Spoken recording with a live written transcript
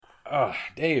Oh,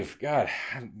 Dave, God,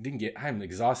 I'm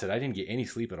exhausted. I didn't get any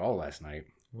sleep at all last night.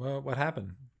 Well, what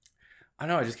happened? I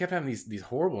know, I just kept having these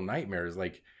horrible nightmares.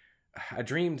 Like I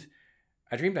dreamed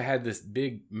I had this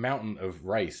big mountain of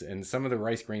rice, and some of the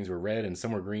rice grains were red and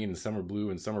some were green and some were blue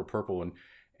and some were purple,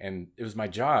 and it was my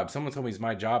job. Someone told me it's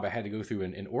my job. I had to go through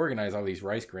and organize all these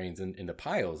rice grains into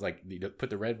piles, like put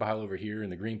the red pile over here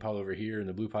and the green pile over here and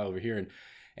the blue pile over here.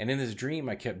 And in this dream,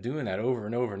 I kept doing that over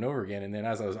and over and over again. And then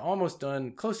as I was almost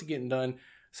done, close to getting done,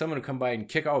 someone would come by and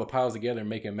kick all the piles together and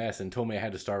make a mess and told me I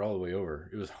had to start all the way over.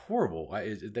 It was horrible.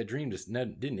 That dream just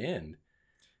didn't end.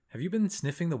 Have you been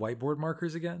sniffing the whiteboard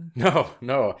markers again?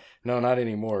 No, not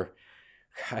anymore.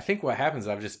 I think what happens is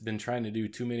I've just been trying to do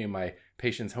too many of my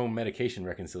patients' home medication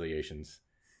reconciliations.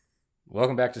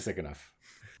 Welcome back to Sick Enough.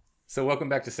 So welcome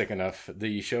back to Sick Enough,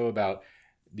 the show about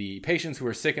the patients who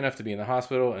are sick enough to be in the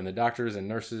hospital and the doctors and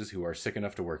nurses who are sick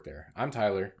enough to work there. I'm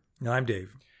Tyler. No, I'm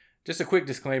Dave. Just a quick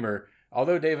disclaimer.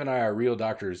 Although Dave and I are real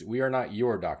doctors, we are not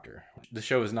your doctor. The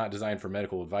show is not designed for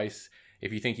medical advice.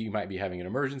 If you think you might be having an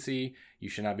emergency, you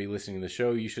should not be listening to the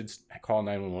show. You should call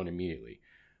 911 immediately.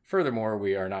 Furthermore,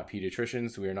 we are not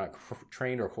pediatricians. We are not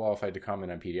trained or qualified to comment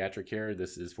on pediatric care.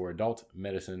 This is for adult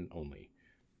medicine only.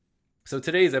 So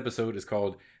today's episode is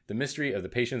called The Mystery of the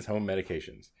Patient's Home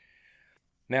Medications.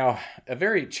 Now, a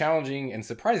very challenging and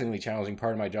surprisingly challenging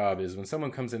part of my job is when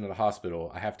someone comes into the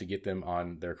hospital, I have to get them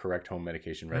on their correct home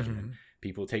medication regimen. Mm-hmm.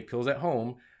 People take pills at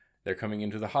home. They're coming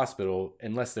into the hospital.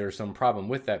 Unless there's some problem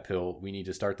with that pill, we need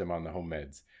to start them on the home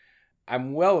meds.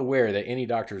 I'm well aware that any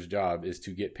doctor's job is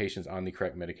to get patients on the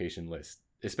correct medication list,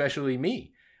 especially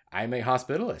me. I'm a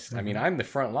hospitalist. Mm-hmm. I mean, I'm the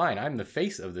front line. I'm the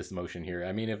face of this motion here.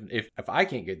 I mean, if I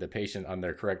can't get the patient on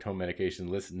their correct home medication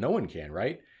list, no one can,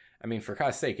 right? I mean, for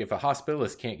God's sake, if a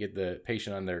hospitalist can't get the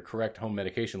patient on their correct home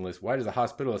medication list, why does a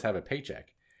hospitalist have a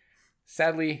paycheck?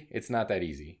 Sadly, it's not that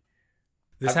easy.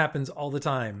 This happens all the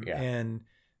time. Yeah. And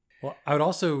well, I would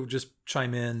also just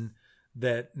chime in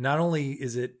that not only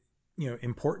is it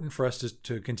important for us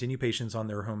to continue patients on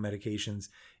their home medications,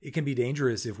 it can be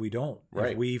dangerous if we don't.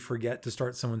 Right. If we forget to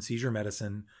start someone's seizure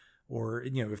medicine, or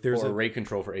if there's a rate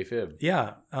control for AFib.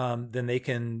 Yeah, then they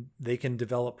can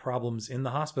develop problems in the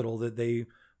hospital that they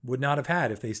would not have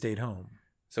had if they stayed home.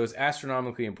 So it's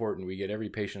astronomically important we get every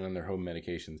patient on their home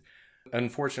medications.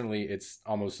 Unfortunately, it's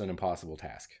almost an impossible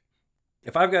task.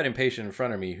 If I've got a patient in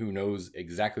front of me who knows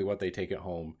exactly what they take at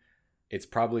home, it's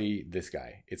probably this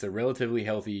guy. It's a relatively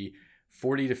healthy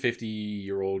 40 to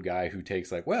 50-year-old guy who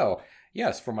takes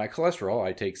yes, for my cholesterol,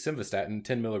 I take simvastatin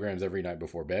 10 milligrams every night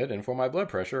before bed. And for my blood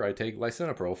pressure, I take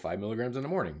lisinopril 5 milligrams in the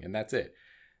morning. And that's it.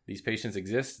 These patients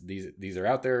exist. These are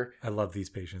out there. I love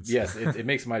these patients. Yes, it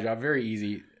makes my job very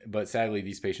easy, but sadly,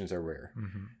 these patients are rare.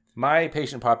 Mm-hmm. My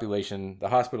patient population, the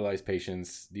hospitalized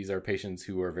patients, these are patients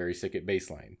who are very sick at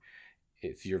baseline.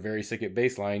 If you're very sick at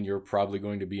baseline, you're probably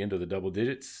going to be into the double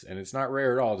digits, and it's not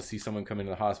rare at all to see someone come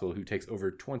into the hospital who takes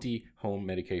over 20 home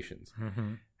medications.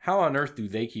 Mm-hmm. How on earth do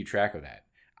they keep track of that?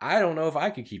 I don't know if I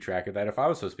could keep track of that if I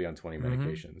was supposed to be on 20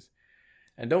 medications.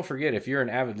 And don't forget, if you're an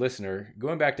avid listener,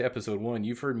 going back to episode 1,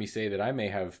 you've heard me say that I may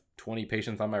have 20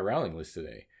 patients on my rounding list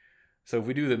today. So if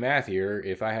we do the math here,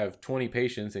 if I have 20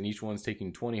 patients and each one's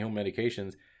taking 20 home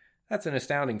medications, that's an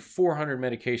astounding 400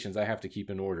 medications I have to keep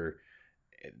in order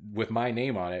with my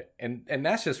name on it. And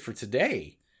that's just for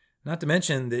today. Not to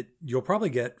mention that you'll probably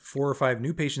get 4 or 5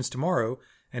 new patients tomorrow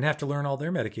and have to learn all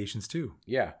their medications too.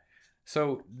 Yeah.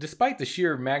 So despite the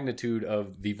sheer magnitude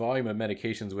of the volume of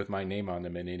medications with my name on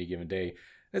them in any given day,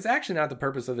 that's actually not the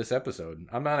purpose of this episode.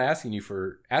 I'm not asking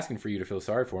for you to feel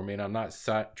sorry for me, and I'm not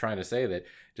trying to say that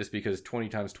just because 20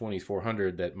 times 20 is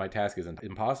 400 that my task is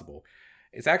impossible.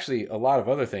 It's actually a lot of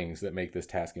other things that make this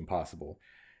task impossible.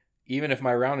 Even if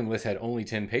my rounding list had only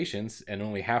 10 patients and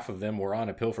only half of them were on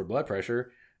a pill for blood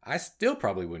pressure, I still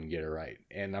probably wouldn't get it right,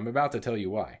 and I'm about to tell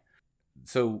you why.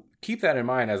 So keep that in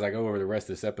mind as I go over the rest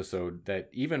of this episode, that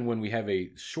even when we have a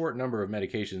short number of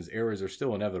medications, errors are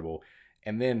still inevitable.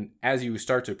 And then as you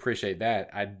start to appreciate that,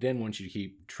 I then want you to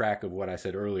keep track of what I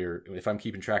said earlier. If I'm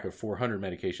keeping track of 400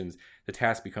 medications, the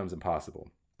task becomes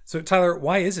impossible. So Tyler,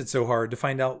 why is it so hard to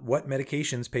find out what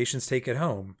medications patients take at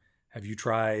home? Have you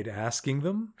tried asking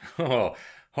them? Oh,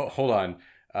 hold on.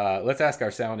 Let's ask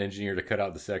our sound engineer to cut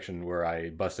out the section where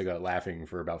I bust a gut laughing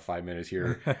for about 5 minutes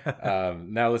here.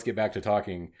 Now let's get back to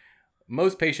talking.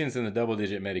 Most patients in the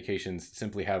double-digit medications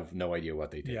simply have no idea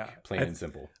what they take, plain and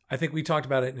simple. I think we talked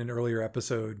about it in an earlier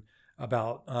episode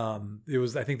about, it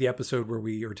was, I think, the episode where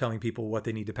we are telling people what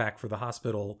they need to pack for the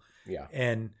hospital. Yeah.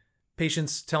 And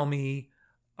patients tell me,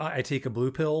 I take a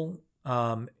blue pill,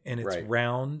 and it's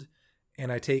round,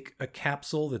 and I take a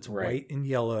capsule that's white and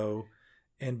yellow,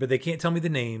 but they can't tell me the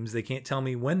names. They can't tell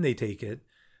me when they take it.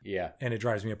 Yeah. And it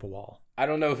drives me up a wall. I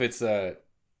don't know if it's I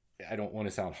don't want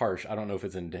to sound harsh. I don't know if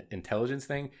it's an intelligence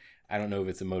thing. I don't know if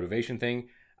it's a motivation thing.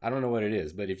 I don't know what it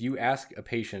is. But if you ask a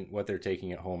patient what they're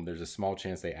taking at home, there's a small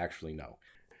chance they actually know.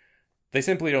 They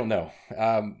simply don't know.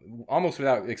 Almost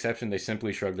without exception, they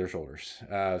simply shrug their shoulders.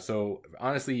 So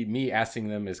honestly, me asking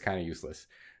them is kind of useless.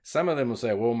 Some of them will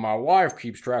say, well, my wife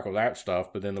keeps track of that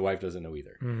stuff, but then the wife doesn't know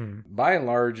either. Mm-hmm. By and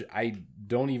large, I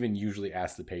don't even usually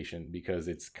ask the patient because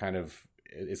it's kind of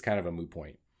a moot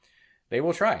point. They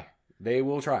will try. They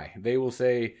will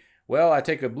say, well, I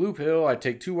take a blue pill, I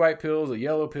take 2 white pills, a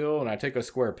yellow pill, and I take a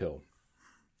square pill.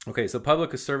 Okay, so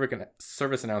public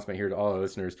service announcement here to all our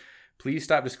listeners. Please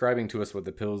stop describing to us what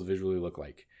the pills visually look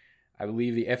like. I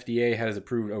believe the FDA has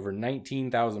approved over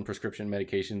 19,000 prescription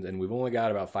medications, and we've only got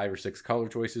about 5 or 6 color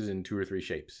choices in 2 or 3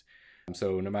 shapes.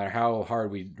 So no matter how hard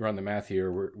we run the math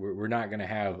here, we're not going to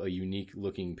have a unique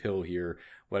looking pill here.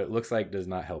 What it looks like does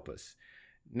not help us.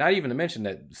 Not even to mention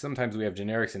that sometimes we have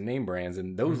generics and name brands,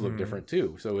 and those look different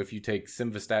too. So if you take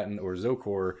Simvastatin or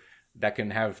Zocor,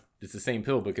 it's the same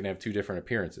pill, but can have 2 different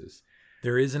appearances.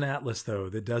 There is an atlas, though,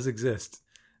 that does exist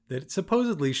that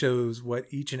supposedly shows what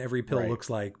each and every pill looks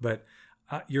like. But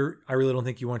I really don't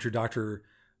think you want your doctor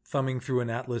thumbing through an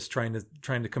atlas trying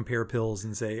to compare pills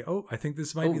and say, "Oh, I think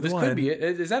this might be the one." This could be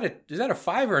it. Is that a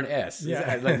 5 or an S?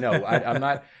 Yeah. No, I'm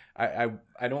not.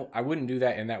 I wouldn't do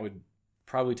that, and that would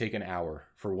probably take an hour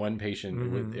for one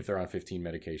patient if they're on 15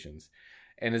 medications.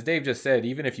 And as Dave just said,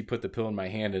 even if you put the pill in my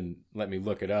hand and let me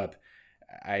look it up,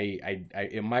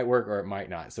 it might work or it might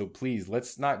not. So please,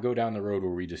 let's not go down the road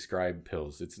where we describe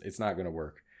pills. It's not going to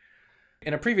work.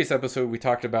 In a previous episode, we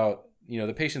talked about,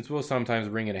 the patients will sometimes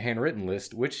bring in a handwritten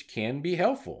list, which can be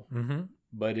helpful,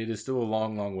 but it is still a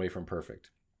long, long way from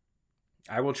perfect.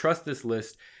 I will trust this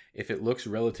list if it looks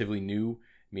relatively new,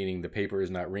 meaning the paper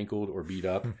is not wrinkled or beat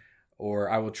up,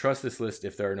 or I will trust this list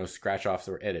if there are no scratch-offs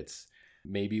or edits.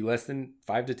 Maybe less than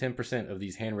 5 to 10% of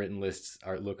these handwritten lists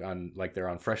look like they're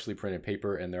on freshly printed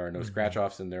paper, and there are no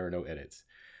scratch-offs and there are no edits.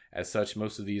 As such,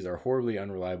 most of these are horribly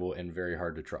unreliable and very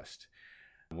hard to trust.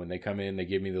 When they come in, they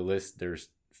give me the list. There's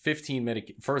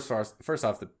 15 First off,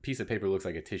 the piece of paper looks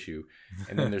like a tissue,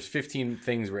 and then there's 15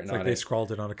 things written on it. They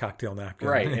scrawled it on a cocktail napkin,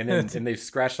 right? And then they've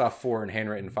scratched off 4 and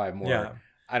handwritten 5 more. Yeah.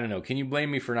 I don't know. Can you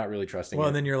blame me for not really trusting Well,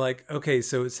 it? and then you're like, okay,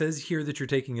 so it says here that you're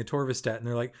taking atorvastatin. And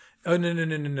they're like, oh,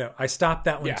 no. I stopped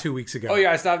that one 2 weeks ago. Oh,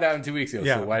 yeah, I stopped that one 2 weeks ago.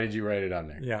 Yeah. So why did you write it on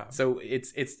there? Yeah. So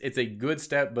it's a good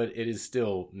step, but it is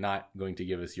still not going to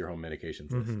give us your home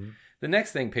medications list. The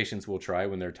next thing patients will try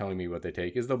when they're telling me what they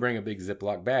take is they'll bring a big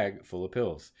Ziploc bag full of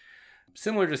pills.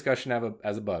 Similar discussion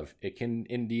as above. It can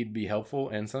indeed be helpful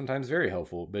and sometimes very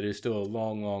helpful, but it is still a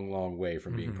long, long, long way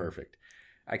from being perfect.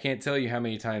 I can't tell you how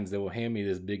many times they will hand me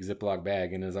this big Ziploc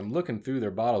bag, and as I'm looking through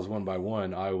their bottles one by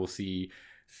one, I will see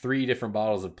 3 different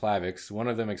bottles of Plavix. One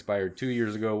of them expired 2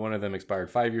 years ago, one of them expired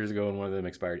 5 years ago, and one of them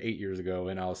expired 8 years ago.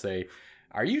 And I'll say,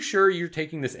 are you sure you're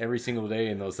taking this every single day?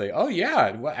 And they'll say, oh,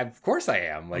 yeah, well, of course I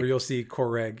am. Or you'll see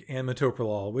Coreg and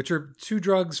metoprolol, which are 2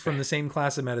 drugs from the same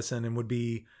class of medicine and would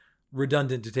be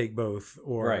redundant to take both.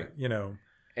 Or,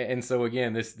 And so,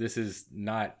 again, this is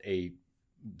not a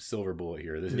silver bullet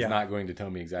here. This is not going to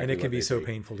tell me exactly. And it can be so take.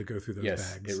 Painful to go through those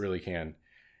bags. Yes, it really can.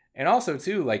 And also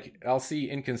too, I'll see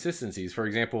inconsistencies. For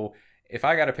example, if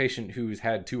I got a patient who's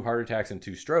had 2 heart attacks and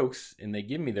 2 strokes, and they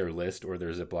give me their list or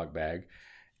their Ziploc bag,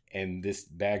 and this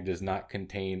bag does not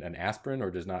contain an aspirin or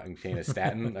does not contain a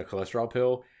statin, a cholesterol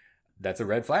pill, that's a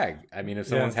red flag. I mean, if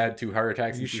someone's had 2 heart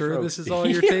attacks and 2 strokes. You sure this is all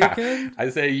you're taking? I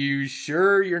say, you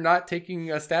sure you're not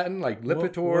taking a statin like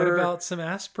Lipitor? What about some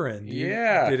aspirin?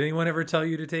 Did anyone ever tell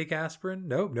you to take aspirin?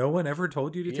 Nope. No one ever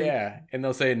told you to take. Yeah. And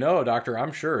they'll say, no, doctor,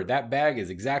 I'm sure that bag is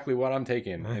exactly what I'm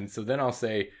taking. And so then I'll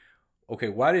say, okay,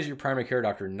 why does your primary care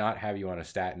doctor not have you on a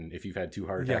statin if you've had 2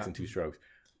 heart attacks and 2 strokes?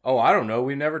 Oh, I don't know.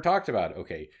 We never talked about it.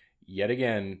 Okay. Yet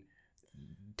again,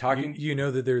 talking. You know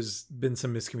that there's been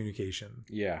some miscommunication.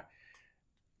 Yeah.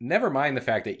 Never mind the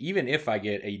fact that even if I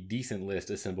get a decent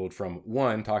list assembled from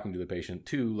 1, talking to the patient,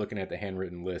 2, looking at the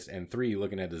handwritten list, and 3,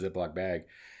 looking at the Ziploc bag,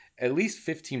 at least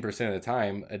 15% of the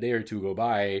time, a day or 2 go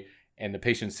by, and the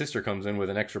patient's sister comes in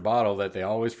with an extra bottle that they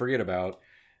always forget about.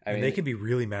 I mean, they can be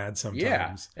really mad sometimes.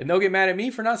 Yeah, and they'll get mad at me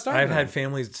for not starting. I've had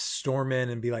families storm in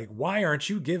and be like, why aren't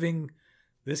you giving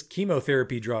this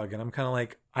chemotherapy drug? And I'm kind of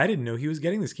like, I didn't know he was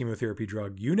getting this chemotherapy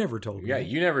drug. You never told me. Yeah,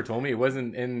 you never told me. It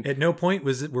wasn't in. At no point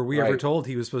were we ever told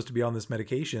he was supposed to be on this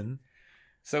medication.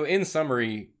 So in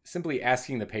summary, simply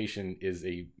asking the patient is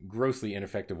a grossly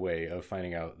ineffective way of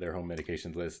finding out their home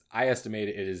medications list. I estimate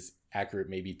it is accurate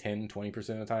maybe 10, 20%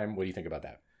 of the time. What do you think about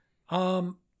that?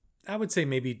 I would say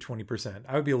maybe 20%.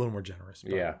 I would be a little more generous.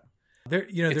 Yeah.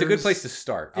 It's a good place to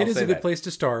start. It is a good place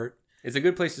to start. It's a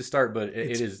good place to start, but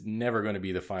it is never going to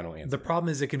be the final answer. The problem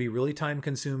is it can be really time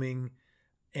consuming,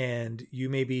 and you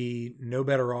may be no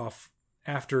better off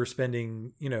after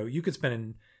spending, you could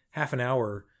spend half an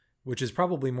hour, which is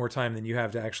probably more time than you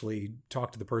have to actually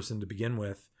talk to the person to begin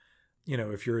with.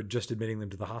 If you're just admitting them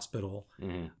to the hospital,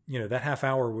 that half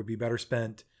hour would be better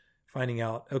spent finding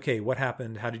out, okay, what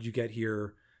happened? How did you get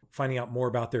here? Finding out more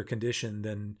about their condition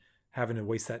than having to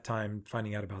waste that time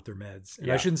finding out about their meds.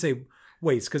 And I shouldn't say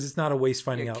waste, because it's not a waste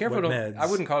finding out what meds. I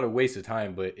wouldn't call it a waste of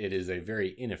time, but it is a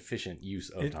very inefficient use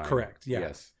of time. Correct. Yeah.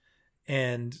 Yes.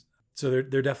 And so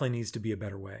there definitely needs to be a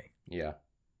better way. Yeah.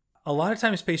 A lot of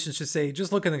times patients just say,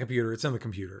 just look in the computer. It's in the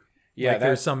computer. Yeah.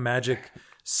 There's some magic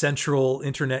central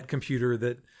internet computer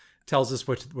that tells us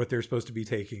what they're supposed to be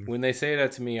taking. When they say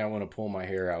that to me, I want to pull my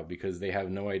hair out, because they have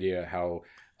no idea how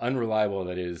unreliable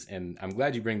that is. And I'm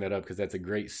glad you bring that up, because that's a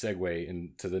great segue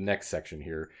into the next section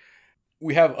here.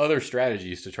 We have other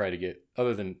strategies to try to get,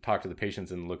 other than talk to the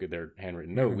patients and look at their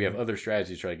handwritten note, we have other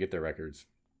strategies to try to get their records.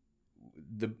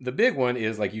 The big one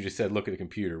is, like you just said, look at the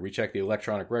computer. We check the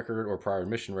electronic record or prior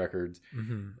admission records.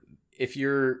 If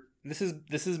you're, this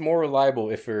is more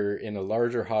reliable if you're in a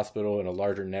larger hospital, in a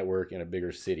larger network, in a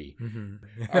bigger city.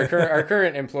 Our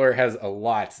current employer has a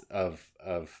lot of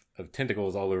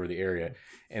tentacles all over the area.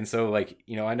 And so,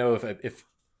 I know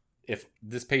if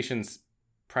this patient's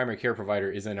primary care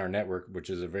provider is in our network, which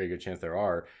is a very good chance there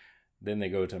are, then they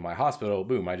go to my hospital,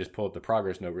 boom, I just pull up the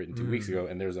progress note written 2 weeks ago,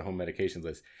 and there's a home medications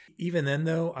list. Even then,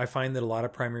 though, I find that a lot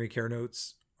of primary care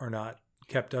notes are not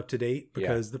kept up to date,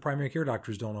 because the primary care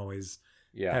doctors don't always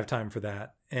have time for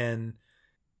that. And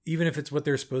even if it's what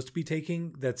they're supposed to be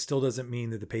taking, that still doesn't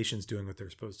mean that the patient's doing what they're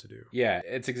supposed to do. Yeah,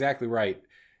 it's exactly right.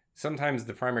 Sometimes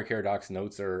the primary care doc's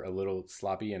notes are a little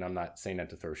sloppy, and I'm not saying that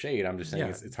to throw shade. I'm just saying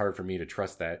it's hard for me to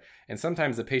trust that. And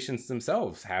sometimes the patients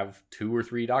themselves have 2 or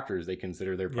 3 doctors they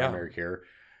consider their primary care.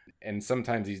 And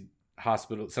sometimes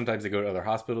sometimes they go to other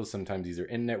hospitals. Sometimes these are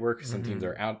in network. Sometimes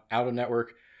they're out of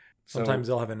network. Sometimes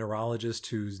they'll have a neurologist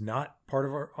who's not part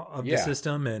of the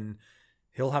system, and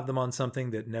he'll have them on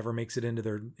something that never makes it into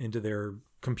their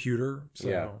computer.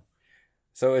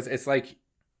 So it's like,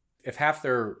 if half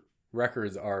their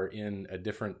records are in a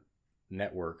different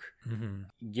network,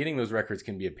 getting those records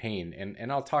can be a pain. And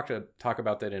I'll talk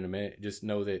about that in a minute. Just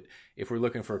know that if we're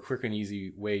looking for a quick and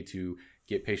easy way to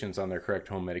get patients on their correct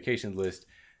home medication list,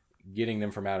 getting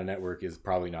them from out of network is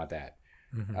probably not that.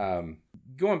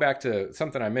 Going back to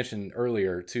something I mentioned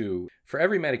earlier too, for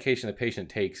every medication a patient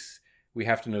takes, we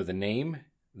have to know the name,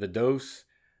 the dose,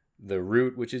 the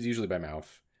route, which is usually by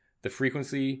mouth, the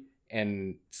frequency,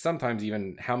 and sometimes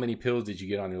even how many pills did you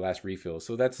get on your last refill.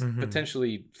 So that's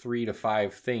potentially 3 to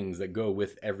 5 things that go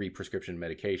with every prescription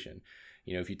medication.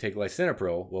 If you take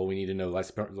lisinopril, well, we need to know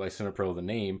lisinopril, the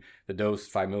name, the dose,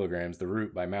 5 milligrams, the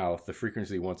route by mouth, the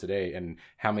frequency once a day, and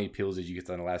how many pills did you get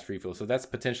on the last refill. So that's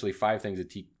potentially 5 things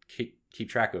to keep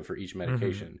track of for each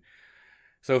medication.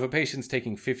 So if a patient's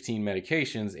taking 15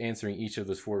 medications, answering each of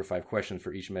those 4 to 5 questions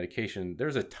for each medication,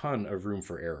 there's a ton of room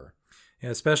for error. Yeah,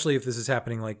 especially if this is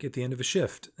happening like at the end of a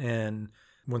shift, and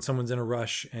when someone's in a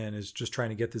rush and is just trying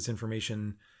to get this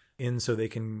information in so they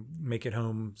can make it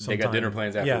home sometime. They got dinner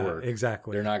plans after work.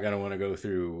 Exactly. They're not going to want to go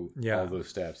through all those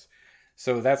steps.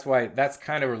 So that's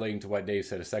kind of relating to what Dave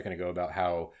said a second ago about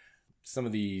how some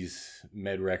of these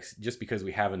med recs, just because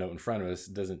we have a note in front of us,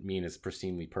 doesn't mean it's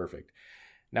pristinely perfect.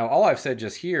 Now, all I've said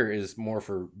just here is more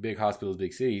for big hospitals,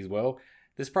 big cities. Well,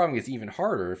 this problem gets even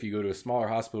harder if you go to a smaller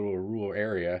hospital or rural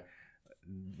area.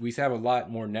 We have a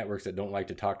lot more networks that don't like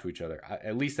to talk to each other.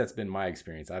 At least that's been my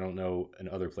experience. I don't know in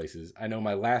other places. I know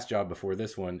my last job before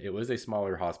this one, it was a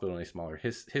smaller hospital and a smaller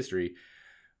history.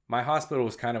 My hospital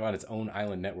was kind of on its own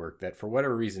island network that, for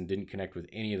whatever reason, didn't connect with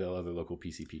any of the other local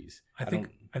PCPs. I think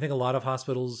a lot of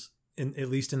hospitals, at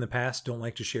least in the past, don't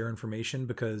like to share information,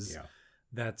 because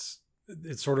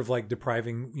it's sort of like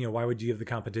depriving. Why would you give the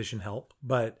competition help?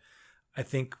 But I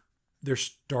think they're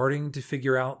starting to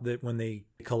figure out that when they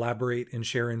collaborate and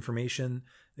share information,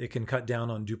 it can cut down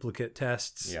on duplicate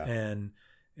tests, and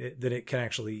that it can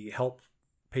actually help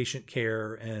patient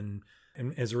care and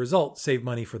as a result, save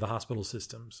money for the hospital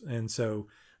systems. And so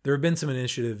there have been some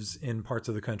initiatives in parts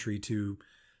of the country to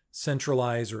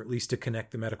centralize, or at least to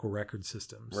connect the medical record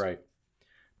systems. Right.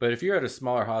 But if you're at a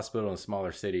smaller hospital in a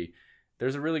smaller city,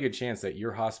 there's a really good chance that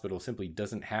your hospital simply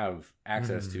doesn't have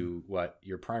access to what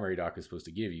your primary doc is supposed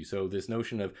to give you. So this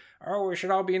notion of, it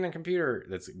should all be in the computer,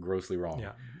 that's grossly wrong.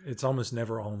 Yeah, it's almost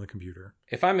never all in the computer.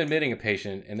 If I'm admitting a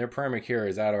patient and their primary care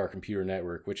is out of our computer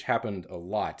network, which happened a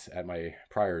lot at my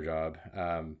prior job,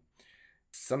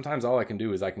 Sometimes all I can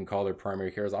do is I can call their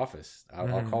primary care's office.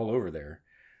 I'll call over there.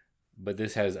 But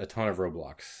this has a ton of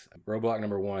roadblocks. Roadblock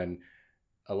number one,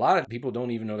 a lot of people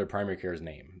don't even know their primary care's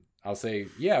name. I'll say,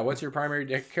 yeah, what's your primary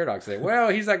care doc? Say, well,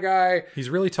 he's that guy. He's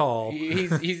really tall.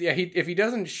 If he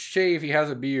doesn't shave, he has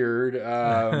a beard.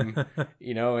 And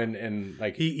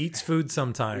like he eats food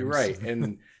sometimes. Right.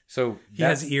 And so he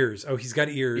has ears. Oh, he's got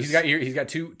ears. He's got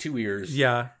two ears.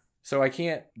 Yeah. So I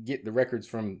can't get the records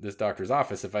from this doctor's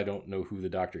office if I don't know who the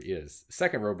doctor is.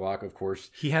 Second roadblock, of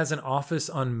course. He has an office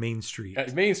on Main Street.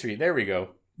 Main Street. There we go.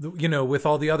 With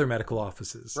all the other medical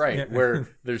offices. Right. Where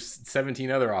there's 17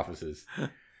 other offices.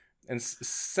 And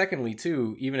secondly,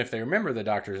 too, even if they remember the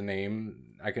doctor's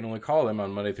name, I can only call them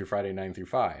on Monday through Friday, 9 through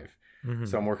 5. Mm-hmm.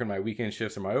 So I'm working my weekend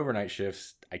shifts or my overnight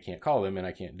shifts. I can't call them and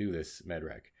I can't do this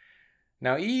MedRec.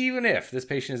 Now, even if this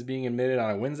patient is being admitted on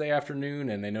a Wednesday afternoon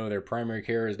and they know their primary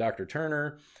care is Dr.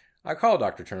 Turner, I call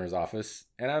Dr. Turner's office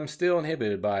and I'm still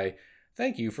inhibited by,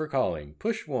 thank you for calling,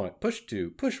 push 1, push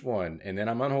 2, push 1, and then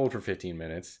I'm on hold for 15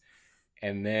 minutes.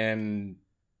 And then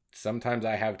sometimes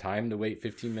I have time to wait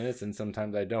 15 minutes and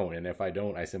sometimes I don't. And if I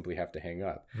don't, I simply have to hang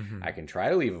up. Mm-hmm. I can try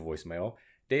to leave a voicemail.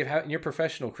 Dave, in your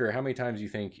professional career, how many times do you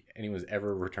think anyone's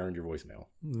ever returned your voicemail?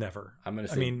 Never. I'm going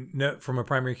to say... no, from a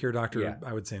primary care doctor, yeah,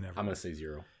 I would say never. I'm going to say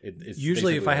 0. It's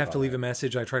usually, if I have to leave a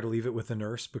message, I try to leave it with the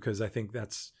nurse because I think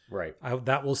that's... Right.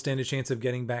 That will stand a chance of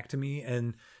getting back to me.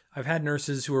 And I've had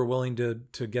nurses who are willing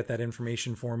to get that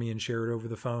information for me and share it over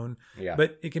the phone. Yeah.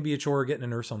 But it can be a chore getting a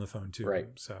nurse on the phone, too. Right.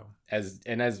 So as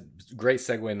great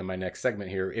segue into my next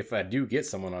segment here, if I do get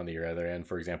someone on the other end,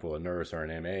 for example, a nurse or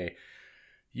an MA...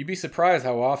 You'd be surprised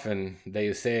how often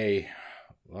they say,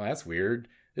 well, that's weird.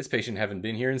 This patient haven't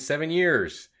been here in 7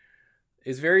 years.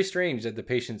 It's very strange that the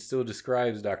patient still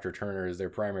describes Dr. Turner as their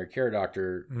primary care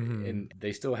doctor, mm-hmm. and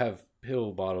they still have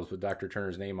pill bottles with Dr.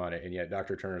 Turner's name on it, and yet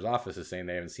Dr. Turner's office is saying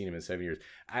they haven't seen him in 7 years.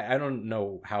 I don't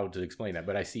know how to explain that,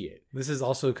 but I see it. This is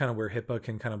also kind of where HIPAA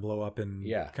can kind of blow up and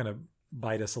kind of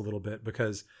bite us a little bit,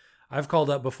 because I've called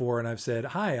up before and I've said,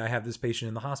 hi, I have this patient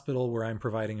in the hospital where I'm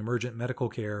providing emergent medical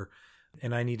care,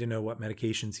 and I need to know what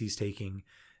medications he's taking.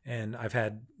 And I've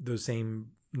had those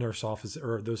same nurse office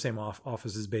or those same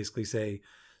offices basically say,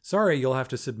 sorry, you'll have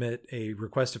to submit a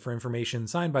request for information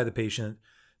signed by the patient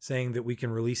saying that we can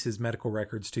release his medical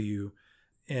records to you.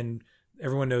 And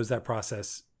everyone knows that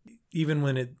process. Even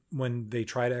when they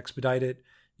try to expedite it,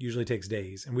 usually takes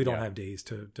days. And we don't have days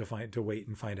to wait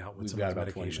and find out what some of the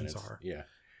medications are. Yeah.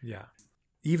 Yeah.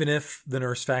 Even if the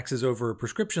nurse faxes over a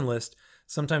prescription list,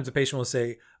 sometimes the patient will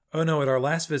say, oh no, at our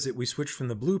last visit, we switched from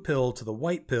the blue pill to the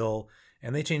white pill,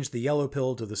 and they changed the yellow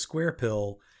pill to the square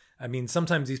pill. I mean,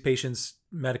 sometimes these patients'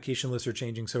 medication lists are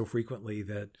changing so frequently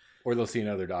that... Or they'll see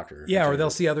another doctor. Yeah, or they'll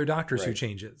see other doctors who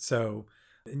change it. So,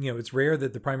 it's rare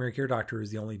that the primary care doctor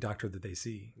is the only doctor that they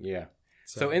see. Yeah.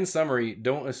 So in summary,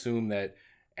 don't assume that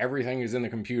everything is in the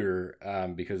computer,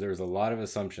 because there's a lot of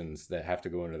assumptions that have to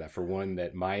go into that. For one,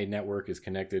 that my network is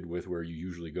connected with where you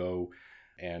usually go.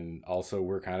 And also,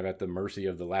 we're kind of at the mercy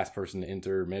of the last person to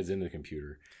enter meds into the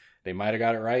computer. They might have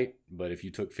got it right, but if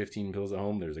you took 15 pills at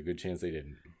home, there's a good chance they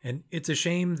didn't. And it's a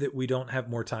shame that we don't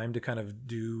have more time to kind of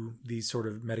do these sort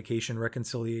of medication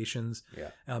reconciliations.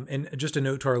 Yeah. And just a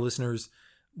note to our listeners,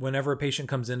 whenever a patient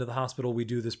comes into the hospital, we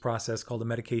do this process called a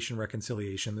medication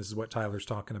reconciliation. This is what Tyler's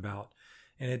talking about.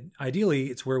 And ideally,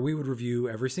 it's where we would review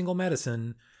every single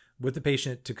medicine with the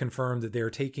patient to confirm that they are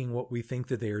taking what we think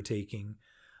that they are taking.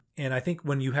 And I think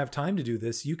when you have time to do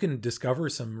this, you can discover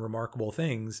some remarkable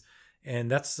things. And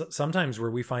that's sometimes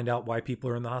where we find out why people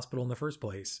are in the hospital in the first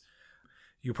place.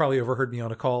 You probably overheard me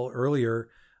on a call earlier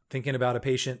thinking about a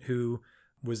patient who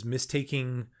was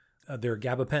mistaking their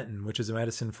gabapentin, which is a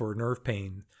medicine for nerve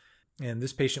pain. And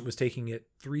this patient was taking it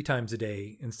 3 times a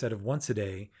day instead of once a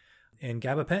day. And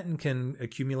gabapentin can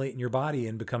accumulate in your body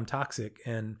and become toxic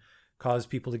and cause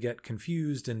people to get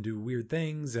confused and do weird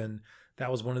things. And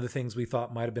that was one of the things we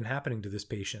thought might have been happening to this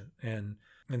patient. And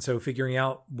so figuring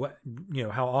out what,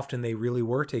 how often they really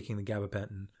were taking the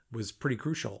gabapentin was pretty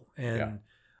crucial. And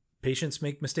patients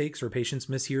make mistakes, or patients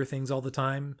mishear things all the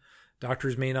time.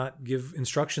 Doctors may not give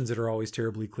instructions that are always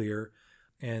terribly clear.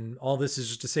 And all this is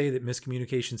just to say that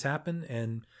miscommunications happen,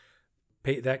 and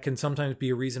that can sometimes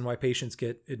be a reason why patients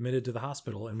get admitted to the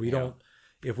hospital. And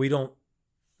if we don't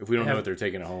know what they're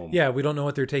taking at home. Yeah, we don't know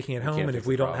what they're taking at home. And if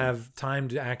we don't have time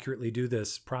to accurately do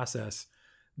this process,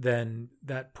 then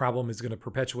that problem is going to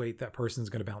perpetuate. That person's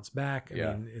going to bounce back. I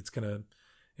mean, it's going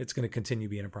to continue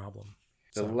being a problem.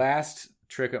 The last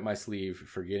trick up my sleeve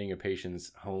for getting a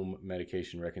patient's home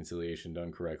medication reconciliation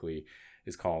done correctly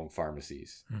is calling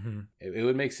pharmacies. Mm-hmm. It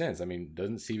would make sense. I mean,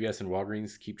 doesn't CVS and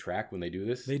Walgreens keep track when they do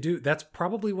this? They do. That's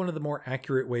probably one of the more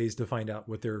accurate ways to find out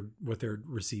what they're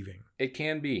receiving. It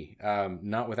can be.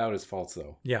 Not without its faults,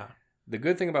 though. Yeah. The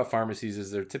good thing about pharmacies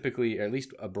is they're typically, at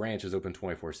least a branch is open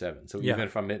 24/7. So even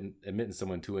if I'm admitting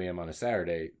someone 2 a.m. on a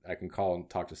Saturday, I can call and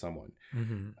talk to someone.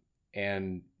 Mm-hmm.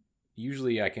 And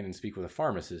usually I can speak with a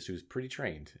pharmacist who's pretty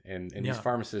trained. And these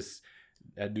pharmacists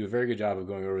do a very good job of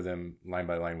going over them line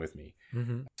by line with me.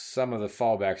 Mm-hmm. Some of the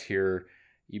fallbacks here,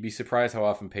 you'd be surprised how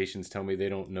often patients tell me they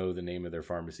don't know the name of their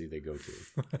pharmacy they go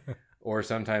to. Or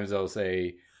sometimes they'll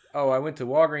say, oh, I went to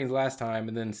Walgreens last time,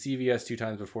 and then CVS 2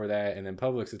 times before that, and then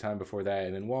Publix the time before that,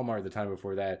 and then Walmart the time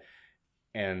before that.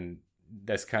 And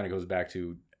this kind of goes back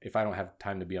to, if I don't have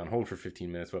time to be on hold for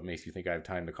 15 minutes, what makes you think I have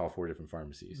time to call 4 different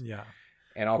pharmacies? Yeah.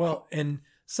 And and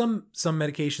some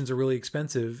medications are really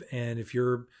expensive, and if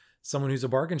you're someone who's a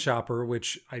bargain shopper,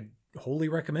 which I wholly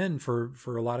recommend for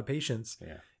a lot of patients,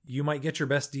 you might get your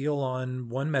best deal on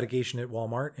one medication at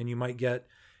Walmart, and you might get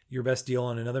your best deal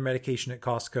on another medication at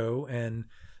Costco. And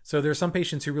so there's some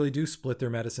patients who really do split their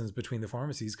medicines between the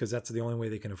pharmacies because that's the only way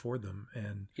they can afford them.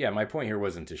 And my point here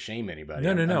wasn't to shame anybody.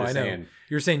 No, I know.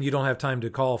 You're saying you don't have time to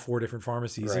call 4 different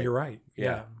pharmacies, right. And you're right.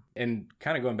 Yeah. And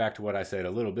kind of going back to what I said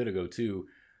a little bit ago too,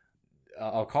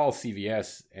 I'll call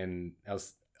CVS and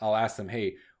I'll ask them,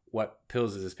 hey, what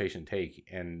pills does this patient take?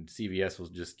 And CVS will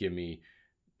just give me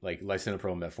like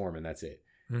lisinopril and metformin. That's it.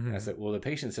 Mm-hmm. And I said, well, the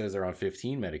patient says they're on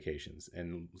 15 medications,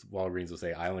 and Walgreens will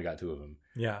say, I only got 2 of them.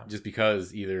 Yeah. Just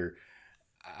because either,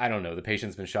 I don't know, the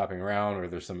patient's been shopping around, or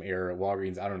there's some error at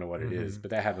Walgreens. I don't know what it is,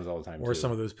 but that happens all the time. Or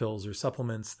some of those pills or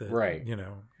supplements that,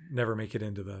 never make it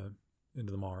into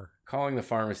the MAR. Calling the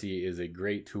pharmacy is a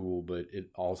great tool, but it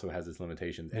also has its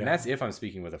limitations. And that's if I'm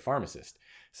speaking with a pharmacist.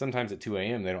 Sometimes at 2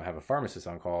 a.m. they don't have a pharmacist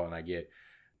on call, and I get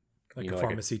a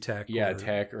pharmacy tech. Yeah,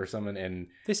 tech or someone. And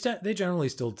they generally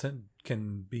still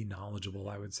can be knowledgeable,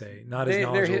 I would say. Not as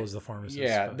knowledgeable as the pharmacist.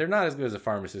 Yeah, but they're not as good as a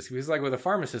pharmacist. Because like with a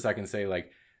pharmacist, I can say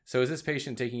like, so is this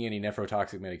patient taking any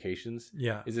nephrotoxic medications?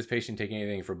 Yeah. Is this patient taking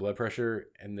anything for blood pressure?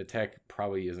 And the tech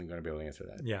probably isn't going to be able to answer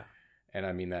that. Yeah. And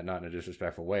I mean that not in a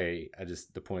disrespectful way.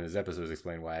 The point of this episode is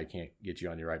explain why I can't get you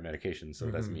on your right medication. So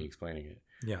that's me explaining it.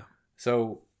 Yeah.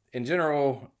 So in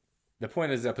general, the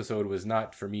point of this episode was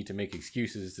not for me to make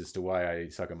excuses as to why I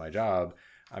suck at my job.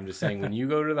 I'm just saying when you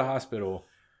go to the hospital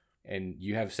and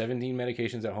you have 17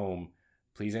 medications at home,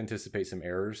 please anticipate some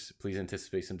errors. Please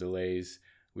anticipate some delays.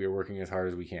 We are working as hard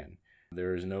as we can.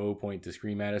 There is no point to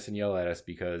scream at us and yell at us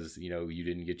because, you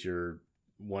didn't get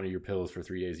one of your pills for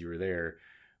 3 days you were there.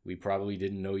 We probably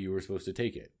didn't know you were supposed to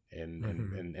take it.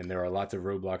 And there are lots of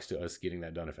roadblocks to us getting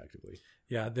that done effectively.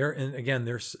 Yeah,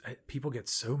 there's people get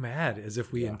so mad as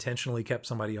if we intentionally kept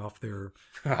somebody off their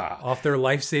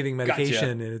life-saving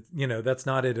medication. Gotcha. And that's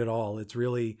not it at all. It's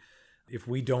really, if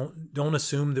we don't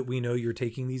assume that we know you're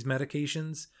taking these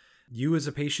medications, you as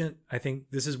a patient, I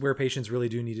think this is where patients really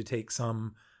do need to take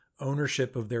some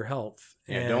ownership of their health.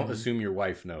 And don't assume your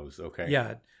wife knows. Okay.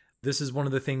 Yeah. This is one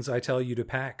of the things I tell you to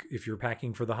pack if you're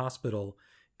packing for the hospital.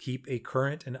 Keep a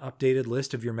current and updated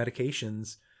list of your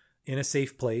medications in a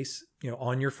safe place,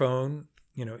 on your phone,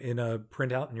 in a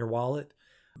printout in your wallet.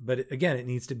 But again, it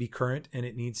needs to be current and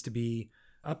it needs to be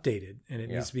updated, and it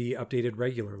needs to be updated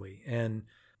regularly. And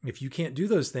if you can't do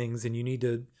those things, then you need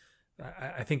to,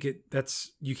 I think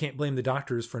you can't blame the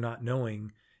doctors for not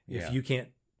knowing if you can't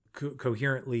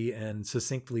coherently and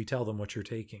succinctly tell them what you're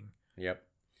taking. Yep.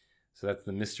 So that's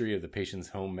the mystery of the patient's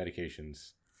home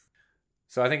medications.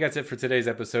 So I think that's it for today's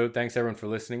episode. Thanks everyone for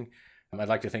listening. I'd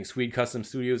like to thank Swede Custom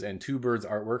Studios and Two Birds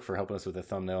Artwork for helping us with the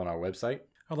thumbnail on our website.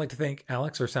 I'd like to thank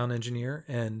Alex, our sound engineer,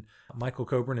 and Michael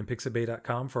Coburn and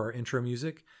Pixabay.com for our intro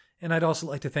music. And I'd also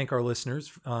like to thank our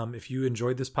listeners. If you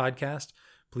enjoyed this podcast,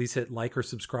 please hit like or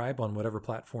subscribe on whatever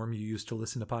platform you use to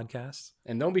listen to podcasts.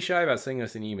 And don't be shy about sending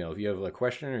us an email. If you have a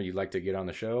question or you'd like to get on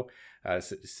the show,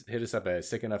 hit us up at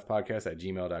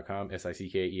sickenoughpodcast@gmail.com,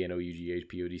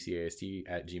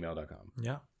 SICKENOUGHPODCAST @gmail.com.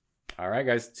 Yeah. All right,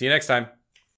 guys. See you next time.